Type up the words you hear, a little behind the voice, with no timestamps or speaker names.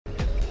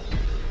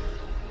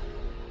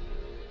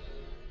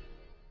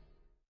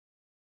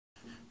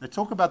They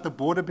talk about the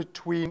border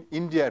between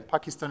India and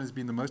Pakistan as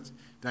being the most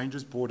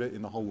dangerous border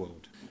in the whole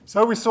world.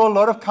 So we saw a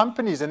lot of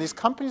companies, and these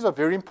companies are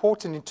very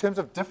important in terms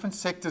of different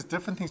sectors,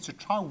 different things to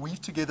try and weave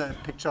together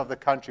a picture of the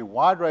country,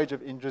 wide range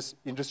of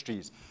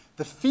industries.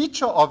 The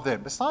feature of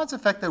them, besides the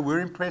fact they were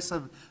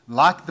impressive,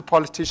 like the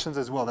politicians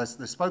as well,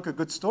 they spoke a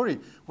good story,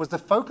 was the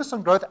focus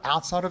on growth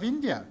outside of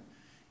India.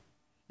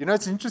 You know,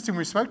 it's interesting,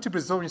 we spoke to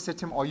Brazil and we said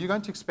to him, are you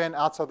going to expand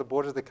outside the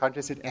borders of the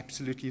country? He said,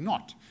 absolutely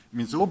not. I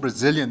mean, it's all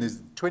Brazilian.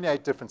 There's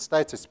 28 different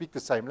states that speak the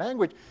same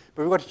language,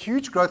 but we've got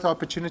huge growth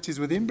opportunities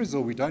within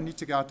Brazil. We don't need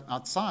to go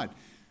outside.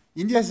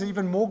 India has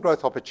even more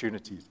growth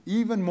opportunities,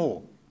 even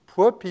more.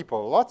 Poor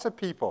people, lots of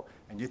people,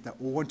 and yet they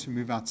all want to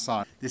move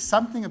outside. There's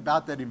something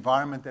about that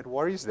environment that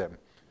worries them.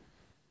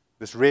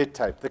 This red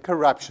tape, the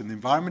corruption, the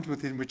environment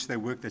within which they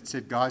work that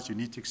said, guys, you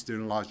need to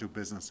externalize your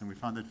business. And we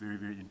found that very,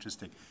 very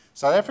interesting.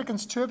 South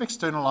Africans too have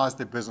externalized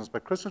their business,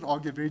 but Chris would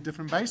argue a very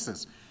different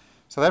basis.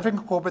 South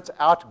African corporates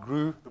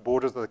outgrew the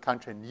borders of the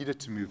country and needed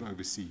to move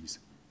overseas.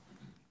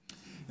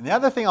 And the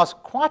other thing, I was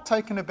quite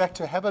taken aback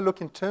to have a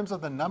look in terms of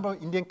the number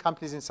of Indian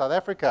companies in South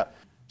Africa.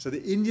 So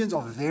the Indians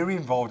are very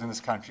involved in this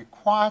country,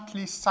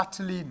 quietly,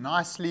 subtly,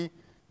 nicely,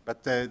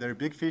 but they're a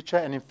big feature.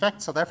 And in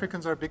fact, South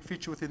Africans are a big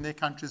feature within their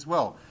country as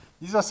well.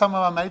 These are some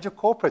of our major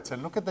corporates,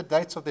 and look at the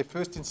dates of their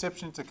first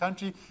inception into the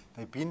country.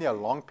 They've been there a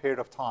long period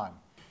of time.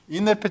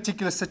 In that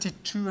particular city,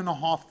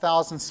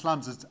 2,500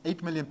 slums. It's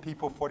 8 million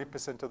people,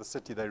 40% of the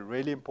city. They're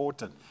really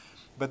important.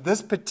 But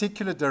this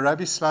particular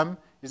Dharabi slum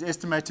is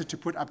estimated to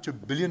put up to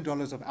 $1 billion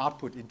of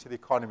output into the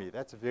economy.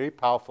 That's very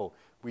powerful.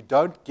 We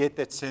don't get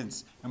that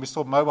sense. And we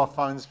saw mobile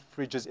phones,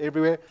 fridges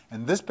everywhere.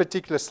 And this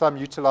particular slum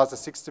utilizes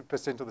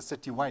 60% of the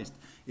city waste.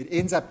 It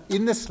ends up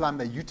in the slum.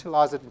 They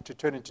utilize it to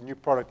turn into new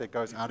product that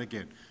goes out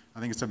again. I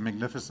think it's a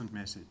magnificent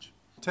message.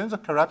 In terms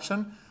of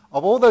corruption,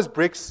 of all those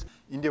BRICS,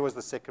 India was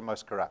the second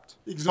most corrupt.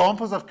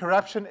 Examples of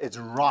corruption, it's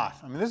rife.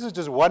 I mean, this is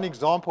just one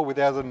example where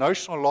there's a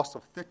notional loss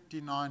of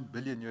 $39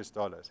 billion US.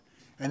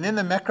 And then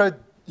the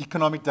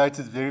macroeconomic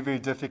data is very, very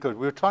difficult.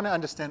 We're trying to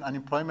understand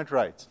unemployment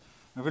rates.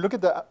 If we look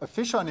at the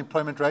official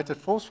unemployment rate, it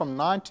falls from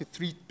 9 to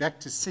 3 back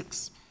to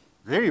 6.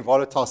 Very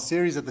volatile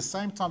series. At the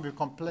same time, we've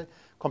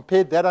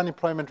compared that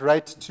unemployment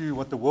rate to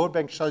what the World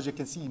Bank shows. You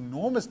can see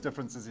enormous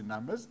differences in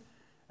numbers.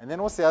 And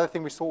then what's the other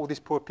thing? We saw all these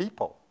poor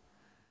people.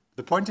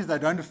 The point is they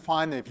don't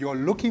define, if you're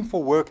looking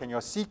for work and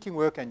you're seeking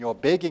work and you're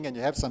begging and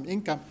you have some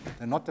income,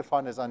 they're not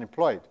defined as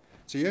unemployed.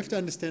 So you have to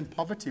understand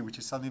poverty, which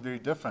is something very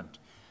different.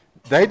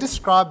 They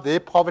describe their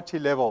poverty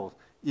level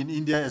in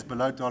India as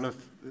below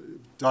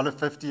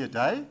 $1.50 a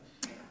day,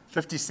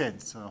 50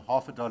 cents, so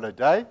half a dollar a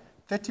day.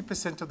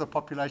 30% of the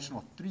population,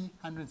 or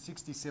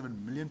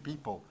 367 million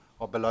people,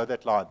 are below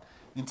that line.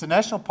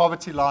 International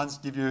poverty lines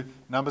give you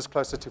numbers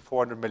closer to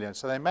 400 million.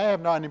 So they may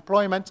have no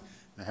unemployment,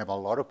 they have a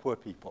lot of poor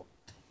people.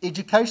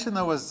 Education,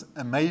 though, was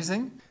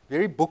amazing.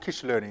 Very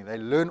bookish learning. They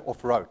learn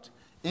off-rote.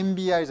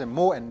 MBAs and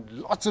more, and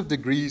lots of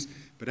degrees,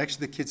 but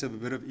actually the kids have a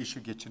bit of issue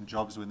getting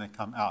jobs when they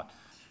come out.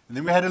 And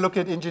then we had a look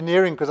at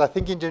engineering, because I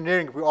think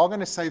engineering, if we are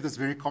going to save this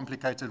very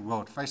complicated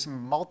world, facing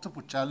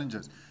multiple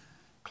challenges,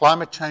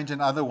 climate change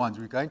and other ones,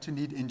 we're going to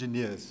need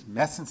engineers,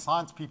 maths and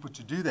science people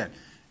to do that.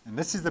 And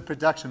this is the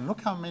production.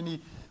 Look how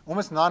many,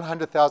 almost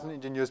 900,000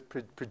 engineers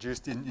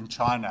produced in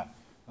China.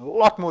 A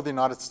lot more than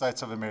the United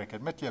States of America,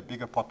 admittedly a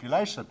bigger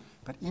population,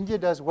 but India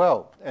does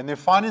well. And they're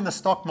finding the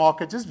stock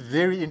market just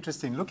very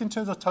interesting. Look in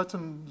terms of total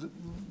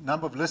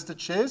number of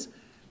listed shares,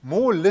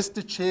 more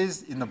listed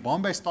shares in the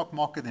Bombay stock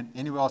market than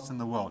anywhere else in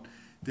the world.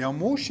 There are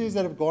more shares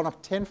that have gone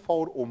up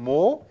tenfold or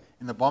more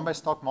in the Bombay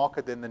stock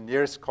market than the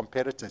nearest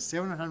competitor.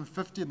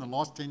 750 in the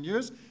last 10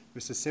 years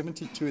versus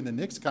 72 in the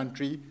next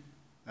country,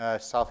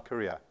 South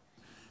Korea.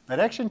 But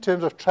actually in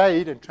terms of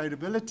trade and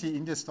tradability,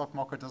 India's stock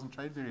market doesn't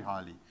trade very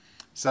highly.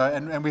 So,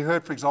 and we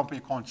heard, for example,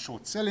 you can't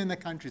short sell in the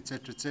country, et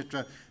cetera, et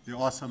cetera. There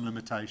are some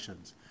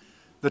limitations.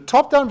 The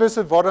top-down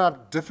versus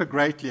bottom-up differ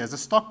greatly. As a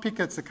stock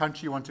picker, it's the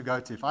country you want to go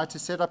to. If I had to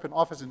set up an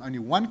office in only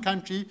one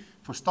country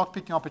for stock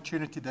picking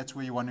opportunity, that's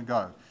where you want to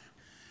go.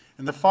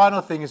 And the final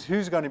thing is,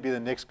 who's going to be the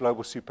next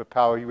global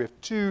superpower? You have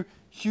two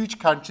huge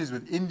countries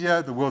with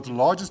India, the world's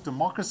largest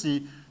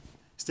democracy,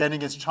 standing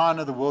against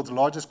China, the world's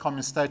largest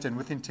communist state, and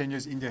within 10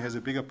 years, India has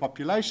a bigger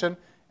population.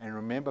 And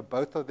remember,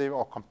 both of them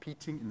are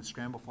competing in the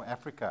scramble for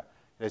Africa.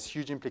 It has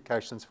huge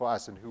implications for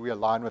us and who we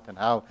align with and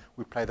how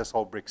we play this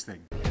whole BRICS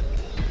thing.